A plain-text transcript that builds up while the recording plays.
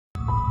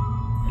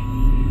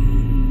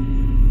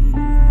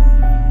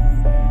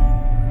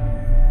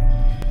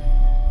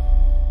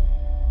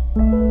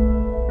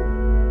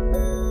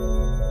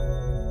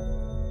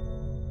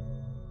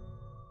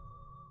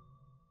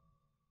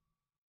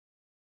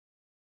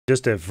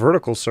just a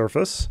vertical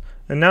surface.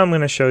 And now I'm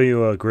going to show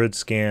you a grid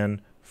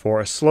scan for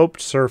a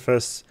sloped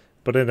surface,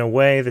 but in a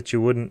way that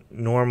you wouldn't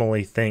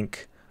normally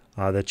think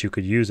that you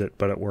could use it,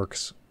 but it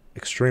works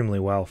extremely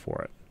well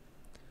for it.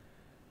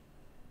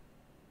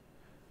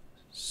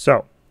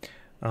 So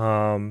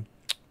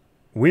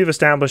we've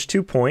established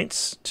 2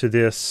 points to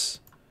this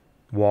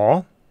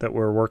wall that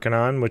we're working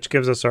on, which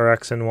gives us our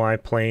X and Y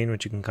plane,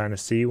 which you can kind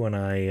of see when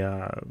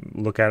I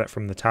look at it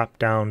from the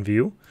top-down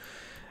view.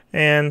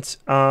 And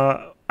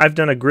I've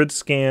done a grid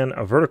scan,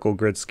 a vertical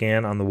grid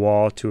scan on the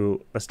wall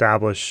to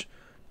establish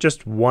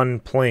just one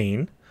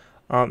plane.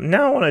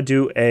 Now I want to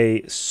do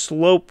a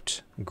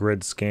sloped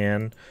grid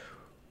scan,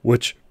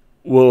 which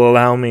will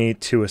allow me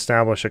to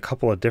establish a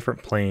couple of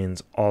different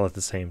planes all at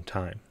the same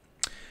time.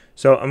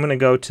 So I'm going to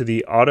go to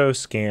the auto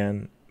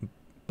scan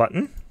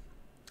button,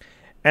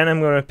 and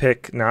I'm going to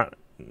pick not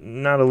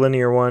a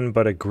linear one,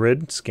 but a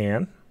grid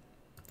scan.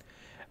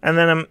 And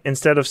then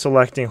instead of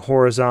selecting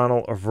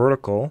horizontal or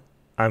vertical,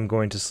 I'm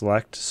going to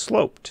select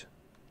sloped.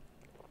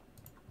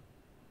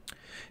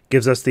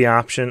 Gives us the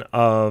option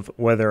of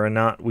whether or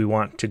not we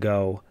want to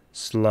go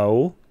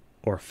slow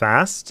or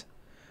fast.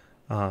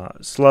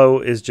 Slow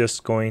is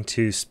just going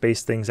to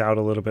space things out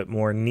a little bit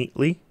more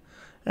neatly,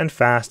 and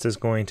fast is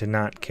going to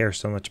not care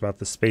so much about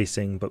the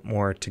spacing, but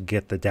more to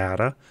get the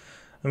data.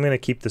 I'm going to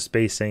keep the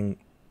spacing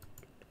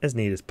as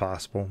neat as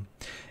possible.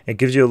 It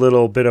gives you a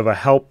little bit of a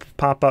help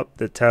pop-up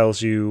that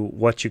tells you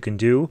what you can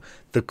do.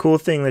 The cool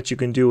thing that you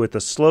can do with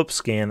the slope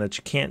scan that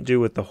you can't do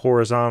with the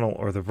horizontal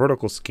or the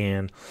vertical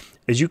scan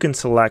is you can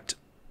select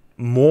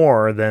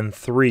more than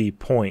 3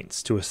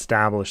 points to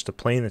establish the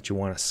plane that you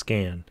want to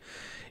scan.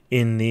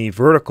 In the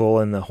vertical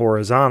and the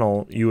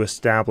horizontal, you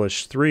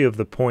establish 3 of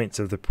the points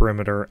of the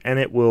perimeter, and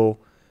it will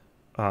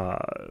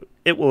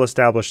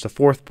establish the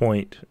 4th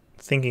point,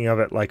 thinking of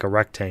it like a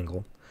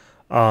rectangle.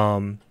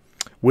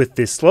 With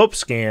the slope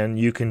scan,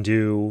 you can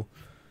do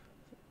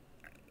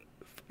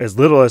as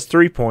little as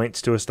 3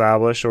 points to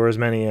establish, or as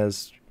many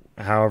as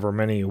however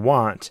many you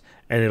want,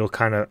 and it'll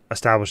kind of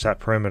establish that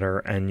perimeter,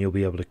 and you'll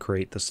be able to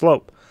create the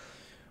slope.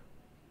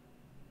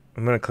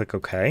 I'm going to click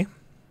OK.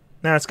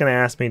 Now it's going to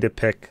ask me to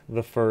pick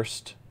the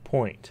first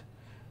point.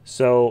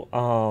 So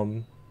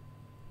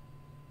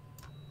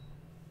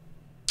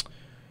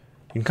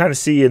you can kind of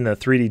see in the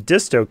 3D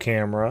Disto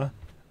camera,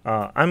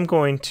 I'm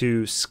going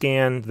to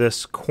scan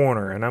this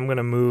corner, and I'm going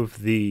to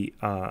move the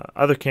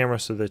other camera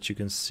so that you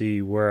can see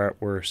where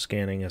we're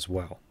scanning as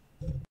well.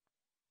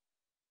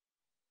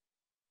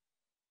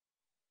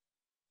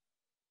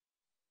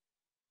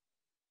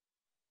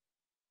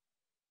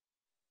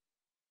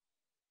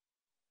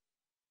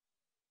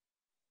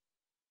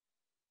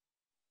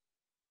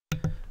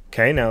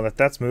 Okay, now that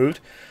that's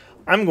moved,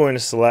 I'm going to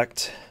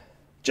select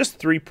just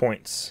 3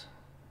 points.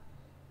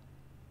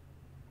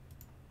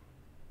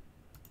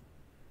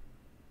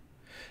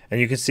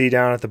 And you can see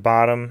down at the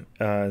bottom,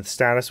 the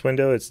status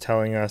window, it's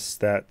telling us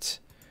that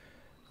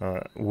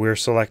we're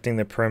selecting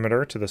the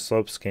perimeter to the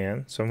slope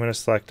scan. So I'm going to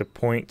select a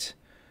point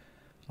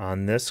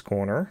on this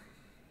corner,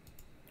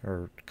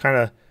 or kind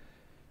of,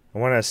 I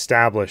want to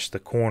establish the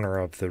corner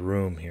of the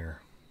room here.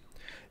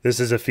 This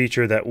is a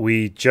feature that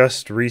we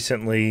just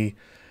recently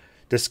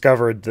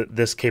discovered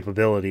this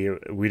capability.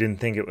 We didn't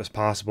think it was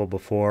possible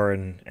before,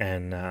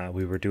 and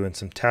we were doing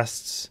some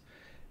tests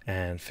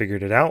and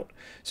figured it out.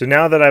 So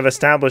now that I've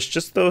established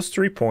just those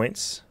 3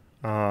 points,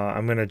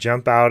 I'm going to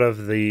jump out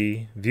of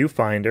the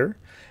viewfinder,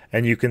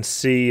 and you can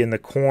see in the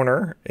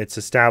corner it's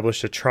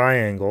established a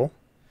triangle.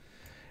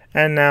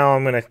 And now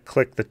I'm going to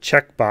click the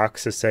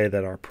checkbox to say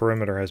that our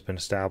perimeter has been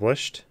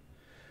established.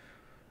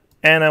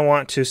 And I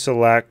want to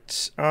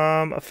select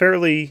a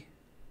fairly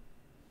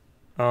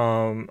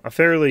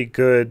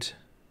good,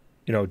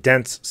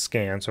 dense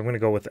scan. So I'm going to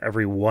go with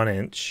every 1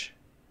 inch.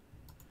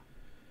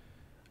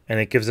 And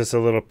it gives us a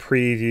little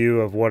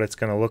preview of what it's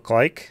going to look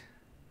like.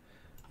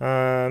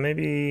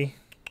 Maybe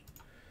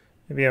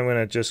I'm going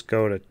to just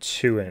go to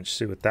 2 inch,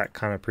 see what that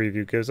kind of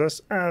preview gives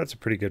us. That's a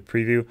pretty good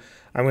preview.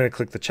 I'm going to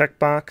click the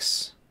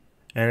checkbox,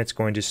 and it's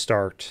going to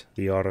start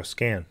the auto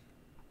scan.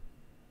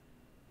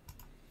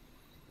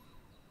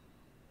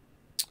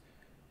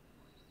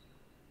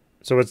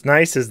 So what's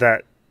nice is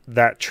that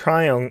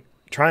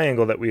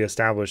triangle that we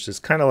established is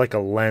kind of like a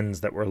lens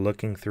that we're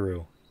looking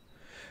through.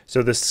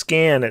 So the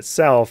scan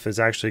itself is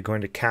actually going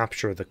to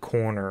capture the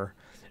corner.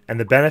 And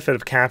the benefit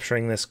of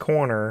capturing this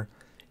corner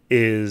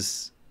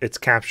is it's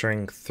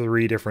capturing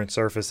 3 different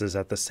surfaces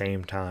at the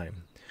same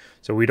time.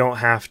 So we don't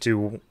have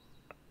to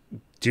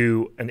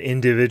do an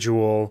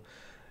individual,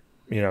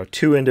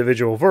 2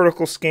 individual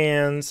vertical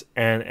scans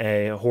and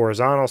a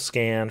horizontal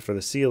scan for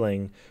the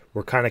ceiling.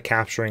 We're kind of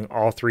capturing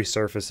all 3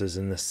 surfaces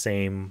in the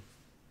same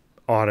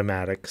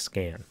automatic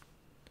scan.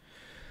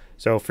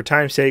 So for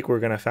time's sake, we're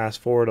going to fast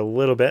forward a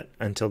little bit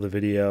until the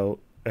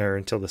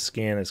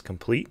scan is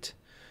complete,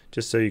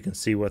 just so you can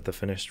see what the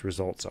finished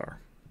results are.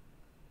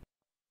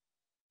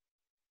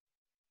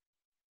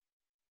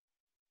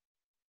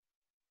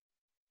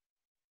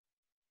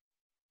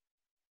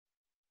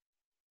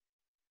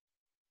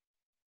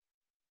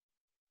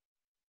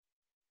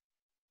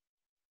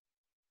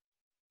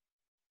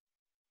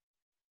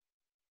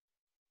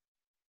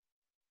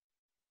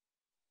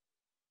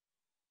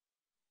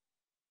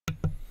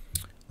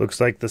 Looks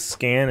like the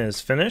scan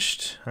is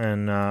finished,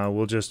 and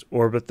we'll just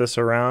orbit this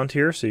around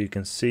here so you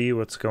can see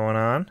what's going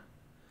on.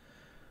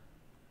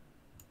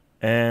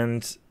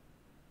 And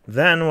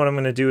then what I'm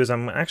going to do is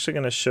I'm actually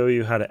going to show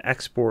you how to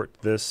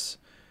export this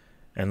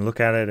and look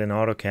at it in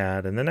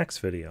AutoCAD in the next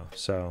video.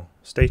 So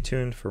stay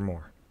tuned for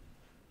more.